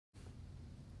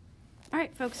All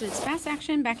right, folks, it's Fast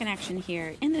Action, back in action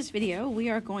here. In this video, we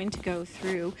are going to go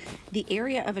through the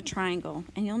area of a triangle.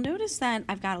 And you'll notice that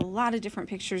I've got a lot of different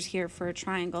pictures here for a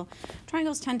triangle.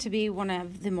 Triangles tend to be one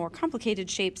of the more complicated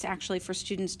shapes actually for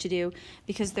students to do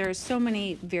because there are so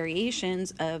many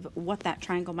variations of what that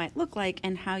triangle might look like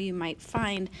and how you might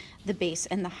find the base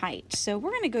and the height. So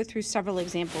we're going to go through several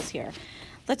examples here.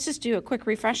 Let's just do a quick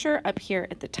refresher up here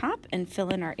at the top and fill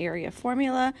in our area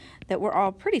formula that we're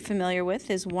all pretty familiar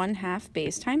with is 1/2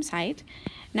 base times height.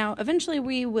 Now, eventually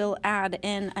we will add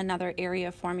in another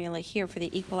area formula here for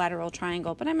the equilateral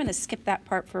triangle, but I'm going to skip that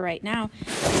part for right now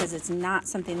because it's not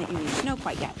something that you need to know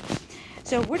quite yet.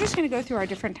 So we're just going to go through our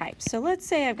different types. So let's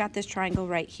say I've got this triangle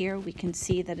right here. We can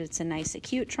see that it's a nice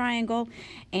acute triangle,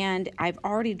 and I've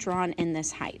already drawn in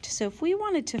this height. So if we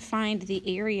wanted to find the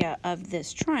area of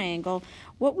this triangle,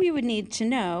 what we would need to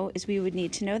know is we would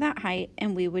need to know that height,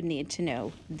 and we would need to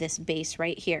know this base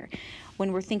right here.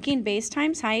 When we're thinking base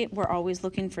times height, we're always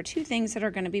looking for two things that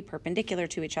are going to be perpendicular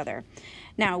to each other.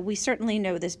 Now, we certainly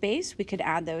know this base. We could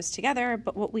add those together,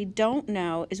 but what we don't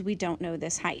know is we don't know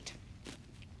this height.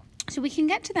 So we can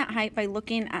get to that height by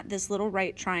looking at this little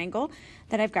right triangle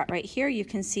that I've got right here. You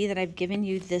can see that I've given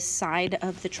you this side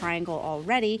of the triangle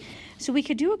already. So we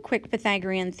could do a quick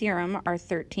Pythagorean theorem. Our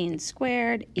 13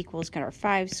 squared equals our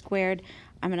 5 squared.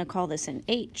 I'm going to call this an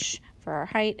h for our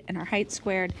height and our height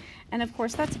squared. And of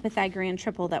course, that's a Pythagorean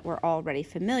triple that we're already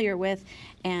familiar with.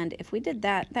 And if we did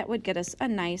that, that would get us a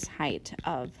nice height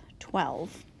of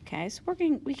 12. Okay, so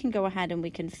we can go ahead and we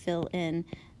can fill in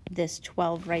this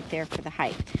 12 right there for the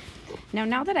height.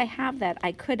 Now that I have that,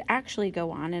 I could actually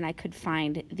go on and I could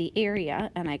find the area,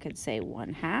 and I could say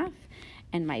 1/2,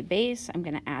 and my base, I'm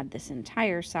going to add this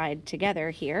entire side together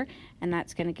here, and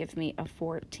that's going to give me a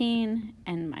 14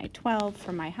 and my 12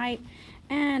 for my height.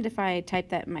 And if I type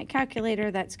that in my calculator,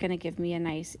 that's going to give me a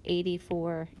nice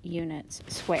 84 units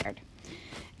squared.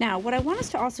 Now, what I want us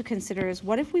to also consider is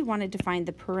what if we wanted to find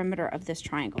the perimeter of this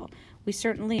triangle? We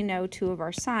certainly know two of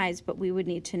our sides, but we would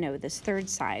need to know this third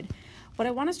side. What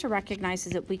I want us to recognize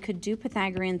is that we could do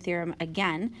Pythagorean theorem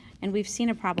again, and we've seen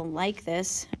a problem like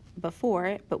this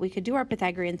before, but we could do our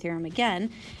Pythagorean theorem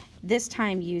again, this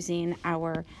time using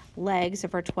our legs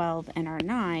of our 12 and our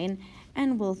 9,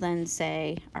 and we'll then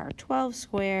say our 12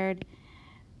 squared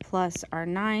plus our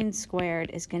 9 squared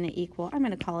is going to equal, I'm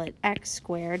going to call it x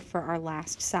squared for our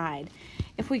last side.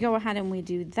 If we go ahead and we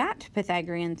do that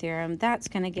Pythagorean theorem, that's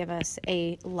going to give us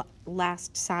a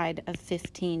last side of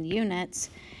 15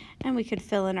 units. And we could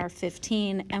fill in our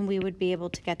 15, and we would be able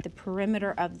to get the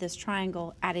perimeter of this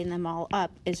triangle, adding them all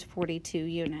up, is 42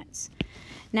 units.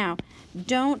 Now,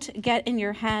 don't get in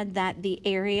your head that the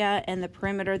area and the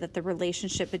perimeter, that the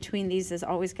relationship between these is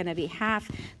always going to be half.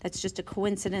 That's just a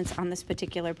coincidence on this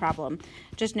particular problem.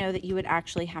 Just know that you would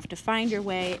actually have to find your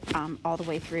way all the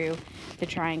way through the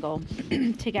triangle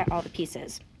to get all the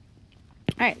pieces.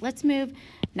 All right, let's move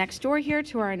next door here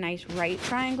to our nice right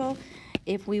triangle.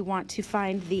 If we want to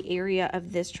find the area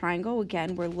of this triangle,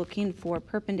 again, we're looking for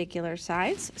perpendicular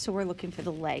sides. So we're looking for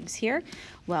the legs here.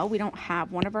 Well, we don't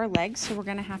have one of our legs, so we're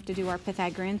going to have to do our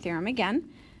Pythagorean theorem again.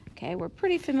 Okay, we're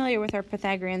pretty familiar with our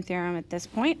Pythagorean theorem at this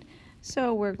point.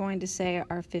 So we're going to say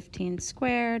our 15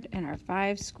 squared and our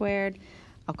 5 squared,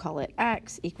 I'll call it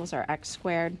x, equals our x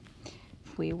squared.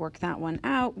 If we work that one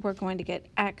out, we're going to get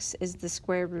x is the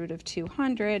square root of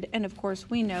 200, and of course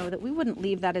we know that we wouldn't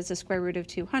leave that as a square root of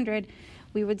 200.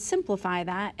 We would simplify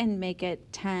that and make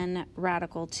it 10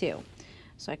 radical 2.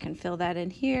 So I can fill that in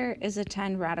here as a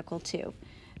 10 radical 2.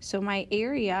 So my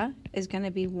area is going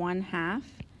to be 1/2.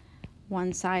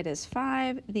 One side is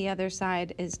 5, the other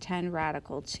side is 10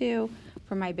 radical 2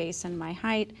 for my base and my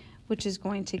height, which is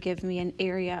going to give me an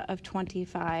area of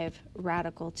 25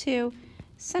 radical 2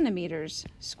 centimeters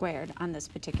squared on this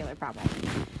particular problem.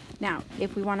 Now,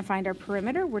 if we want to find our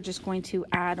perimeter, we're just going to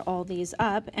add all these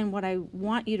up, and what I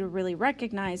want you to really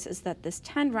recognize is that this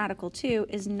 10 radical 2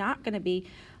 is not going to be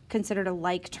considered a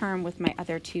like term with my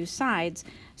other two sides,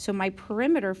 so my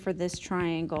perimeter for this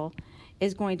triangle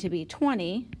is going to be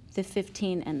 20, the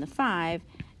 15 and the 5,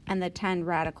 and the 10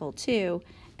 radical 2,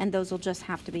 and those will just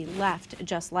have to be left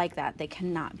just like that. They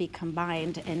cannot be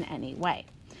combined in any way.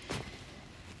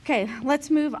 Okay,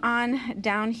 let's move on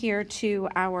down here to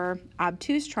our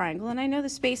obtuse triangle. And I know the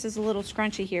space is a little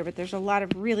scrunchy here, but there's a lot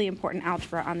of really important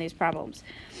algebra on these problems.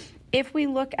 If we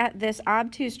look at this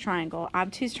obtuse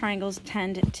triangles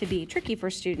tend to be tricky for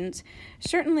students.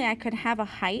 Certainly I could have a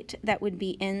height that would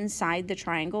be inside the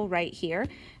triangle right here,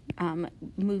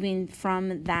 moving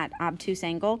from that obtuse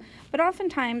angle. But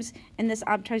oftentimes in this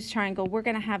obtuse triangle, we're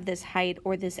going to have this height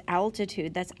or this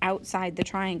altitude that's outside the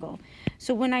triangle.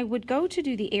 So when I would go to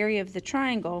do the area of the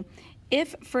triangle,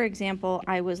 if, for example,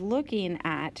 I was looking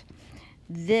at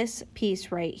this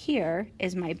piece right here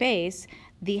is my base,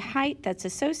 the height that's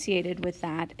associated with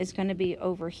that is going to be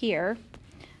over here.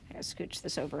 I gotta scooch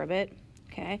this over a bit,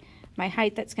 okay? My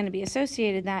height that's going to be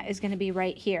associated with that is going to be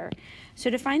right here. So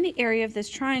to find the area of this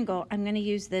triangle, I'm going to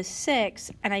use this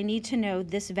 6, and I need to know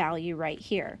this value right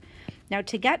here. Now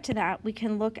to get to that, we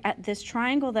can look at this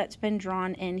triangle that's been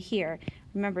drawn in here.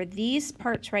 Remember, these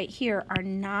parts right here are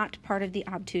not part of the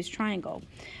obtuse triangle.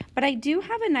 But I do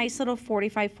have a nice little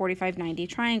 45, 45, 90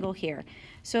 triangle here.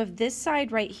 So if this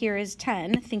side right here is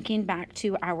 10, thinking back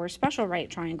to our special right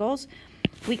triangles,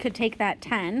 we could take that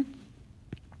 10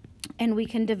 and we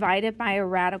can divide it by a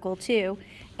radical 2.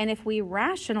 And if we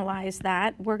rationalize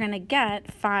that, we're going to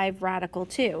get 5 radical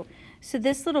 2. So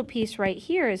this little piece right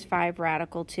here is 5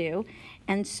 radical 2,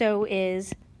 and so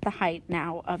is the height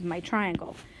now of my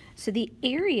triangle. So the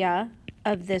area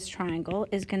of this triangle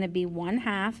is going to be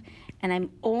 1/2, and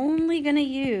I'm only going to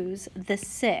use the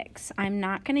 6. I'm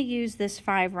not going to use this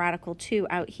 5 radical 2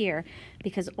 out here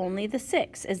because only the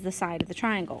 6 is the side of the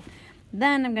triangle.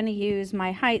 Then I'm going to use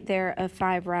my height there of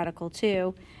 5 radical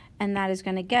 2, and that is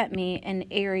going to get me an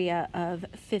area of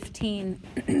 15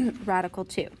 radical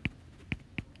 2.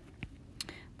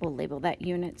 We'll label that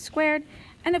unit squared.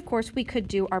 And of course, we could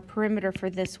do our perimeter for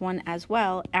this one as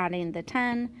well, adding the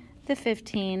 10, the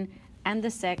 15, and the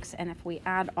 6. And if we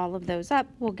add all of those up,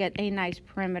 we'll get a nice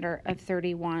perimeter of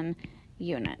 31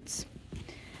 units.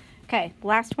 Okay,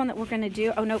 last one that we're going to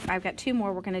do, oh nope, I've got 2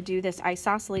 more. We're going to do this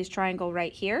isosceles triangle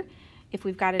right here. If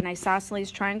we've got an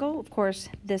isosceles triangle, of course,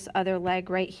 this other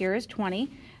leg right here is 20.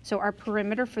 So our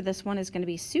perimeter for this one is going to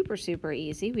be super, super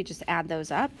easy. We just add those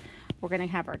up. We're going to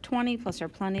have our 20 plus our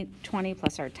 20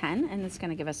 plus our 10, and it's going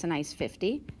to give us a nice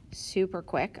 50. Super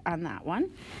quick on that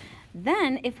one.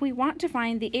 Then if we want to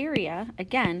find the area,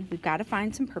 again, we've got to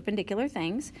find some perpendicular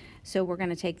things. So we're going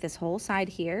to take this whole side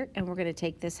here, and we're going to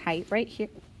take this height right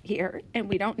here, and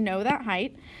we don't know that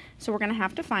height, so we're going to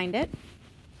have to find it.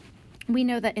 We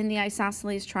know that in the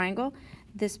isosceles triangle,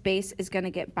 this base is going to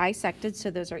get bisected,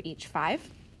 so those are each 5.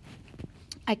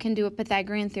 I can do a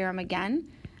Pythagorean theorem again,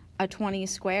 a 20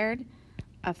 squared,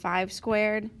 a 5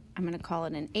 squared, I'm going to call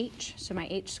it an h, so my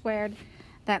h squared,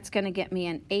 that's going to get me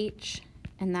an h,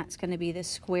 and that's going to be the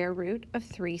square root of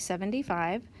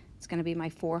 375. It's going to be my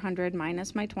 400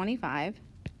 minus my 25.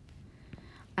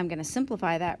 I'm going to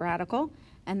simplify that radical,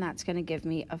 and that's going to give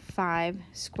me a 5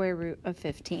 square root of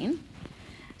 15.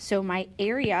 So my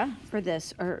area for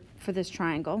this, or for this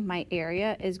triangle, my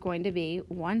area is going to be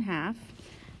 1/2. I'm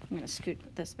going to scoot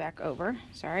this back over,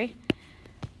 sorry.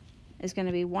 Is going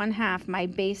to be 1/2 my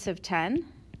base of 10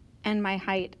 and my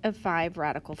height of 5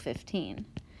 radical 15.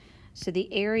 So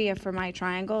the area for my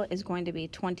triangle is going to be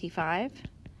 25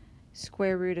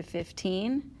 square root of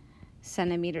 15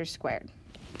 centimeters squared.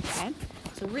 Okay,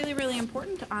 so really, really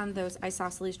important on those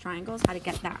isosceles triangles, how to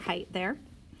get that height there.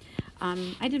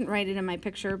 I didn't write it in my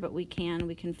picture, but we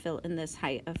can fill in this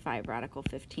height of 5 radical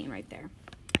 15 right there.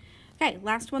 Okay,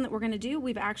 last one that we're going to do,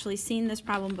 we've actually seen this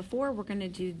problem before. We're going to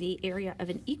do the area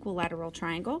of an equilateral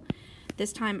triangle.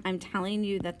 This time I'm telling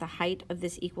you that the height of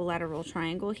this equilateral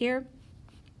triangle here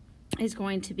is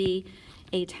going to be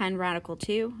a 10 radical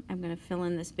 2. I'm going to fill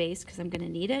in this base because I'm going to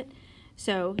need it.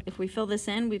 So if we fill this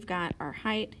in, we've got our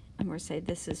height, and we're saying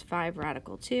this is 5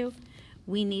 radical 2.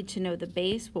 We need to know the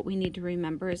base. What we need to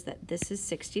remember is that this is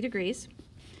 60 degrees.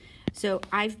 So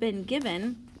I've been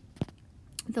given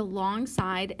the long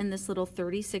side in this little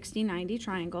 30, 60, 90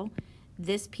 triangle.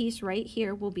 This piece right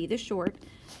here will be the short.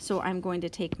 So I'm going to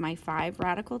take my 5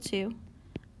 radical 2.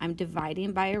 I'm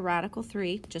dividing by a radical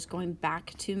 3, just going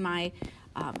back to my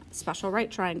special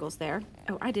right triangles there.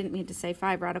 Oh, I didn't mean to say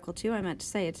 5 radical 2. I meant to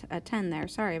say a 10 there.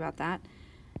 Sorry about that.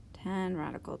 10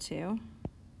 radical 2.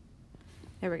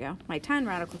 There we go. My 10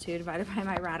 radical 2 divided by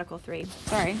my radical 3.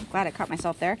 Sorry, glad I caught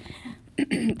myself there.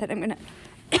 That I'm going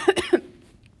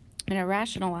to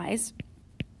rationalize.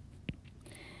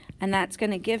 And that's going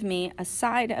to give me a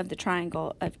side of the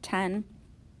triangle of 10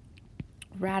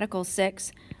 radical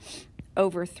 6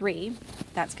 over 3.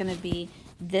 That's going to be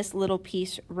this little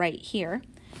piece right here.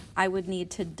 I would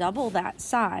need to double that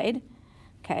side,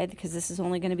 okay, because this is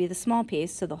only going to be the small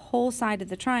piece. So the whole side of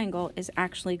the triangle is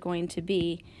actually going to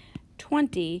be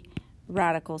 20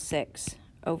 radical 6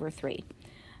 over 3.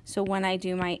 So when I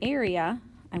do my area,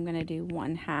 I'm going to do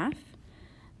 1/2.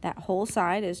 That whole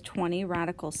side is 20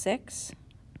 radical 6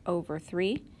 over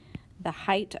 3. The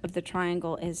height of the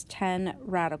triangle is 10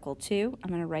 radical 2. I'm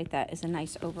going to write that as a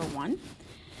nice over 1.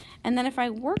 And then if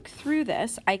I work through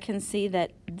this, I can see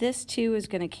that this 2 is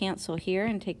going to cancel here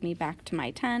and take me back to my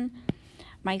 10.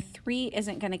 My 3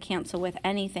 isn't going to cancel with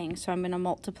anything, so I'm going to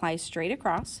multiply straight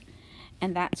across,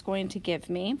 and that's going to give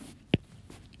me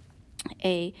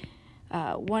a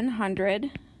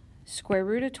 100 square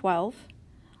root of 12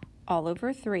 all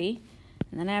over 3.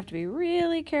 And then I have to be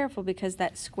really careful because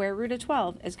that square root of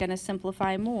 12 is going to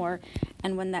simplify more.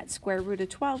 And when that square root of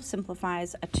 12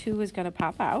 simplifies, a 2 is going to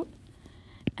pop out.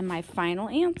 And my final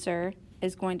answer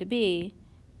is going to be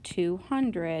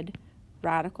 200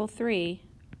 radical 3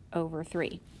 over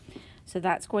 3. So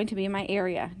that's going to be my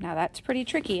area. Now that's pretty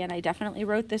tricky, and I definitely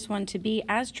wrote this one to be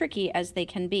as tricky as they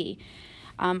can be.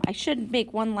 I should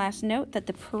make one last note that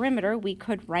the perimeter, we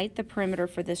could write the perimeter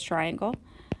for this triangle.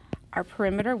 Our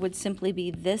perimeter would simply be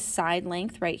this side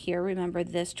length right here. Remember,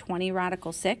 this 20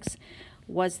 radical 6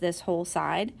 was this whole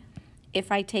side. If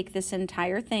I take this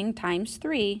entire thing times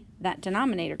 3, that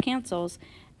denominator cancels,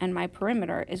 and my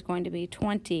perimeter is going to be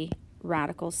 20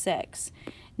 radical 6.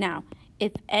 Now,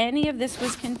 if any of this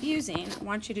was confusing, I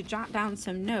want you to jot down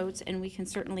some notes, and we can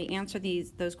certainly answer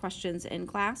those questions in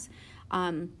class.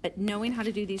 But knowing how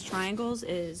to do these triangles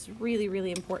is really,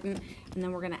 really important, and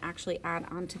then we're going to actually add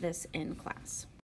on to this in class.